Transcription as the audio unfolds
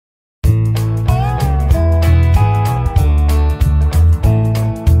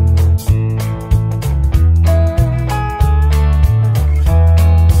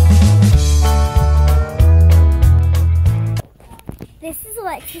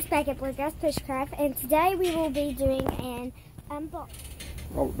Alexis back at Bluegrass Bushcraft, and today we will be doing an unboxing.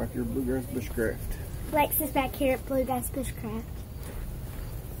 Robert back here at Bluegrass Bushcraft. Alexis back here at Bluegrass Bushcraft.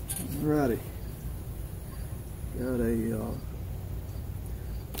 Alrighty. Got a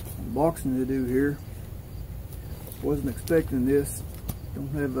unboxing to do here. Wasn't expecting this. Don't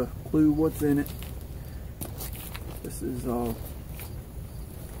have a clue what's in it. This is got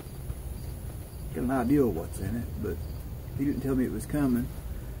an idea of what's in it, but he didn't tell me it was coming.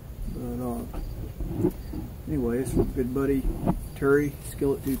 But anyway, it's from good buddy Terry,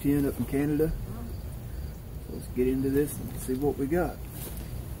 Skillet 210 up in Canada. So let's get into this and see what we got.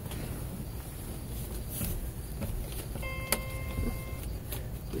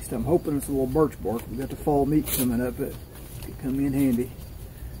 At least I'm hoping it's a little birch bark. We got the fall meat coming up. It could come in handy.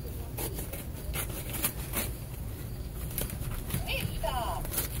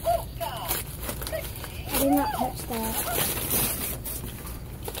 I did not touch that.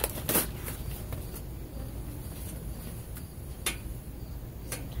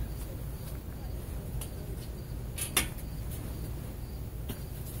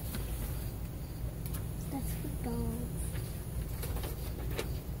 That's for dogs.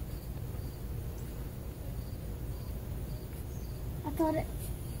 I thought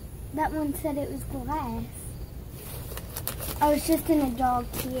that one said it was glass. Oh, it's just in a dog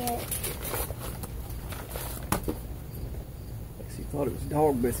kit. He thought it was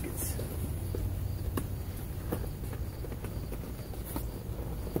dog biscuits.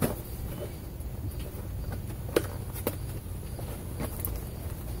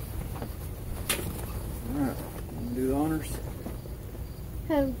 Alright, do the honors.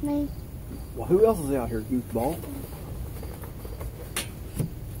 Who, me? Well, who else is out here, goofball?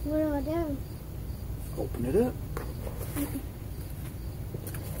 What do I do? Open it up.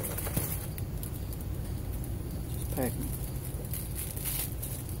 Just packing.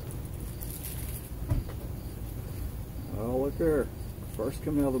 Oh, look there. First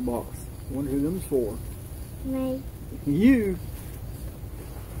coming out of the box. Wonder who them's for. Me. You?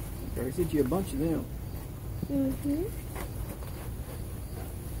 I sent you a bunch of them. Mm-hmm.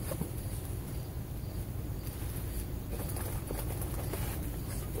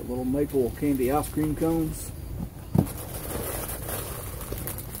 The little maple candy ice cream cones.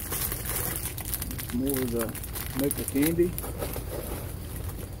 More of the maple candy.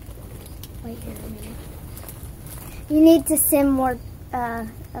 Wait here a minute. You need to send more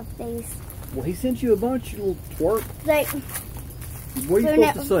of these. Well, he sent you a bunch, you little twerp. Like, what are you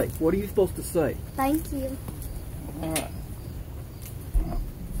supposed to say? What are you supposed to say? Thank you. Alright.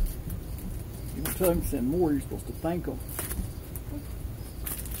 You don't tell him to send more, you're supposed to thank him.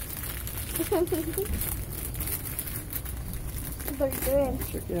 Pretty good.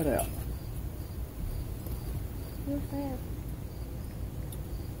 Check that out. What's that?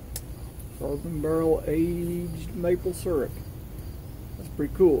 Bourbon barrel aged maple syrup. That's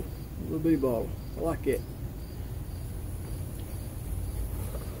pretty cool. A little bitty bottle. I like it.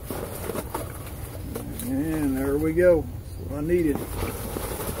 And there we go. That's what I needed.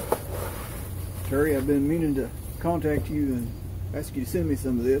 Terry, I've been meaning to contact you and ask you to send me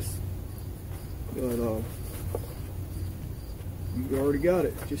some of this. But you already got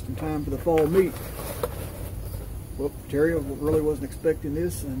it. Just in time for the fall meat. Well, Terry, I really wasn't expecting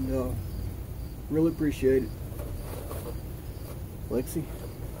this, and really appreciate it. Lexi?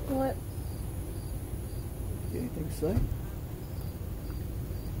 What? Got anything to say?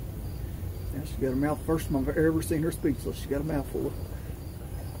 Yeah, she's got a mouth. First time I've ever seen her speechless. She's got a mouthful.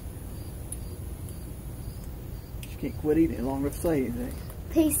 She can't quit eating it long enough to say anything.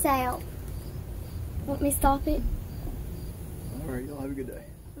 Peace out. Want me to stop it? Alright, y'all have a good day.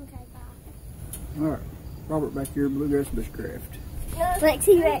 Okay, bye. Alright, Robert back here, Bluegrass Bushcraft.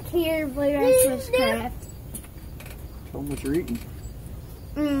 Lexi back here, Bluegrass Bushcraft. Tell them what you're eating.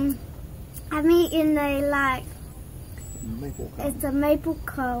 I'm eating a Maple cone. it's a maple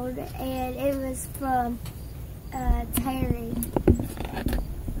cone, and it was from Terry.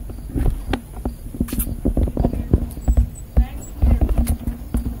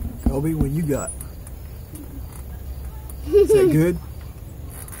 Kobe, what you got? Is that good?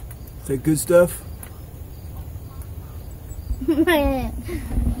 Is that good stuff? Oh,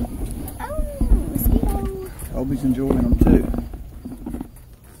 mosquito. Kobe's enjoying them too.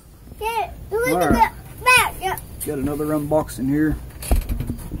 Yeah, look All at right. the back. Yeah. Got another unboxing here.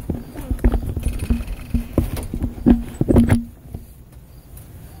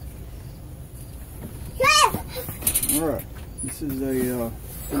 Alright, this is a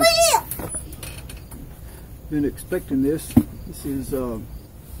been expecting this. This is from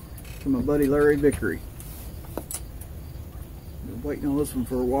my buddy Larry Vickery. Been waiting on this one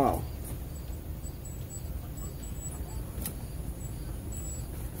for a while.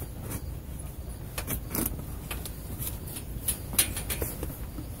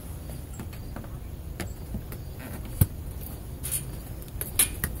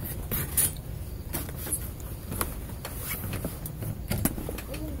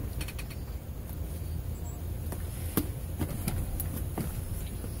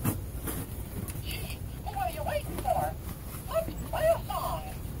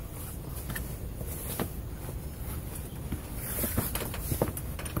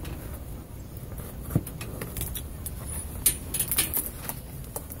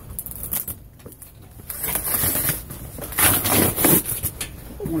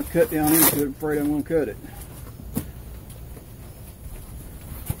 I want to cut down into it. I'm afraid I'm going to cut it.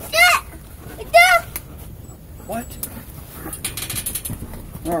 What?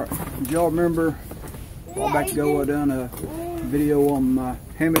 Alright, did y'all remember a while back ago I done a video on my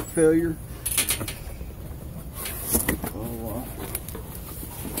hammock failure?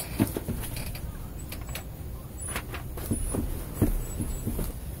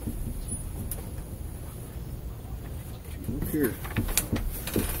 Look here.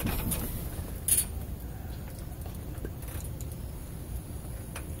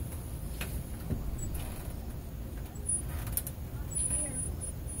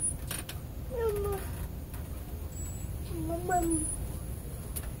 Mama.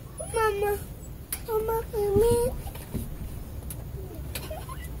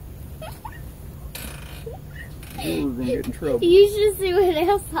 We're gonna get in trouble. You should see what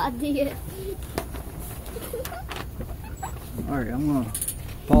else I did. Alright, I'm gonna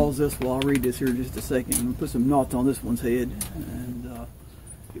pause this while I read this here in just a second. I'm gonna put some knots on this one's head and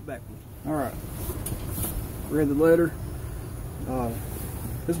get back with it. Alright. Read the letter.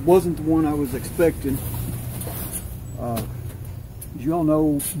 This wasn't the one I was expecting. As you all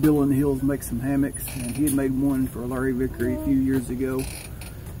know, Bill in the Hills makes some hammocks, and he had made one for Larry Vickery a few years ago.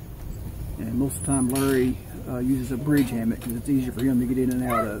 And most of the time Larry uses a bridge hammock because it's easier for him to get in and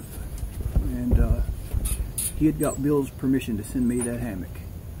out of. And he had got Bill's permission to send me that hammock.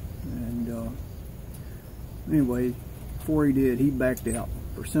 And anyway, before he did, he backed out.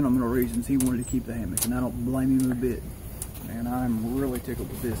 For sentimental reasons, he wanted to keep the hammock, and I don't blame him a bit. And I'm really tickled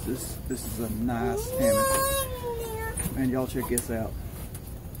with this. This is a nice hammock. Man, y'all check this out.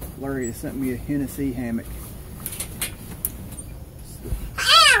 Larry has sent me a Hennessy hammock.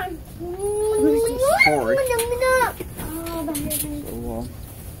 Sorry. So,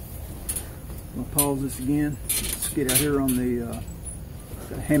 I'm gonna pause this again. Let's get out here on the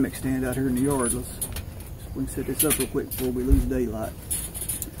hammock stand out here in the yard. We can set this up real quick before we lose daylight.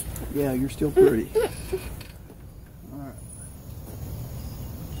 Yeah, you're still pretty. Alright.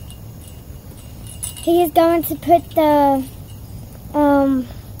 He is going to put the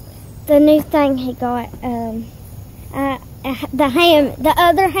new thing he got, the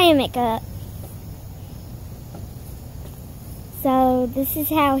other hammock up. So this is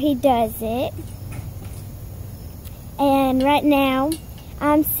how he does it. And right now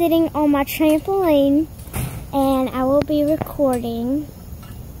I'm sitting on my trampoline and I will be recording.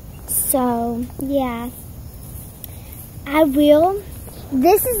 So yeah, I will.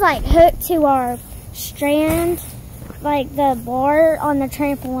 This is like hooked to our strand, like the bar on the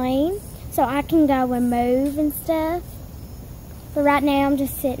trampoline, so I can go and move and stuff. But right now I'm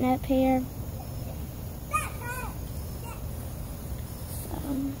just sitting up here.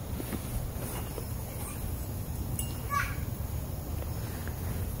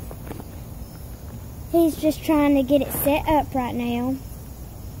 He's just trying to get it set up right now.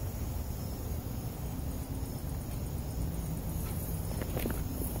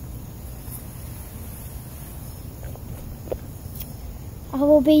 I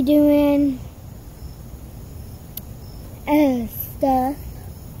will be doing stuff.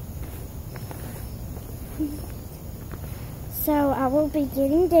 So I will be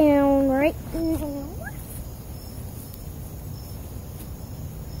getting down right now.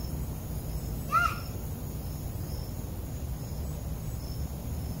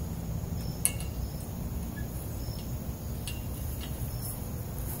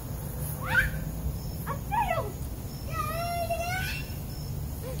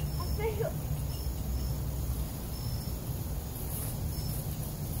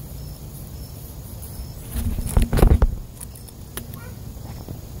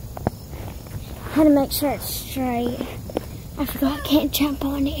 How to make sure it's straight. I forgot I can't jump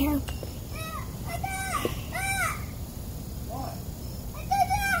on here.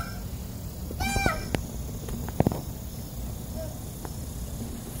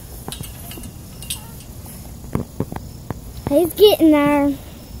 He's getting there.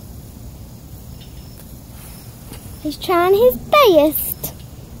 He's trying his best.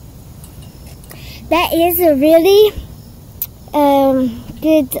 That is a really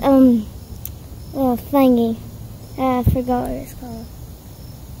good thingy. I forgot what it's called.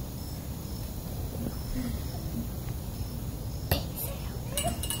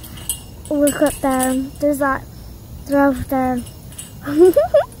 Look up there. There's like, they're over there.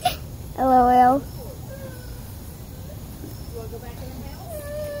 LOL.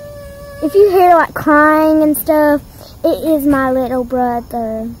 If you hear like crying and stuff, it is my little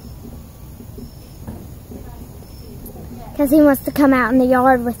brother. Because he wants to come out in the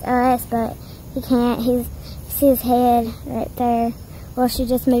yard with us, but he can't. You see his head right there. Well, she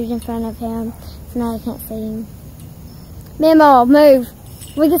just moved in front of him, so now he can't see him. Memo, move.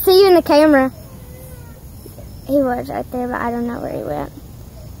 We can see you in the camera. He was right there, but I don't know where he went.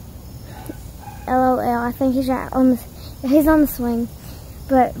 LOL, I think he's right on the, he's on the swing.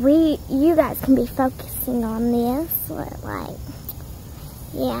 But you guys can be focusing on this, like,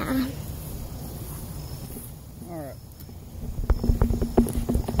 yeah. Alright.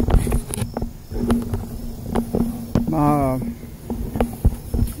 My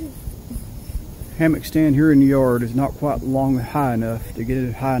hammock stand here in the yard is not quite long and high enough to get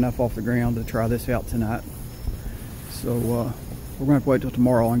it high enough off the ground to try this out tonight. So we're going to have to wait till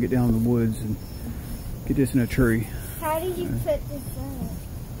tomorrow and get down in the woods and get this in a tree. How did you put this up?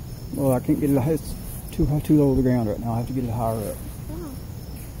 Well, I can't get it, it's too low to the ground right now. I have to get it higher up. Oh.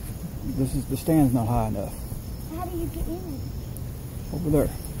 The stand's not high enough. How do you get in it? Over there.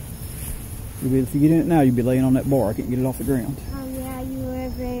 If you get in it now, you'll be laying on that bar. I can't get it off the ground. Oh yeah, you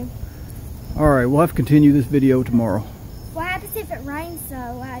would be. Alright, we'll have to continue this video tomorrow. What happens if it rains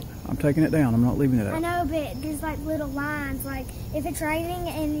though? Like, I'm taking it down. I'm not leaving it out. I know, but there's like little lines. Like, if it's raining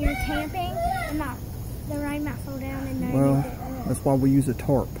and you're camping, the rain might fall down and then Well, that's why we use a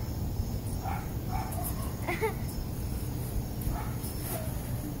tarp.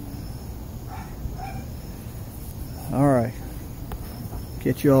 Alright.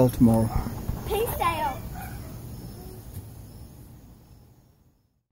 Catch you all tomorrow.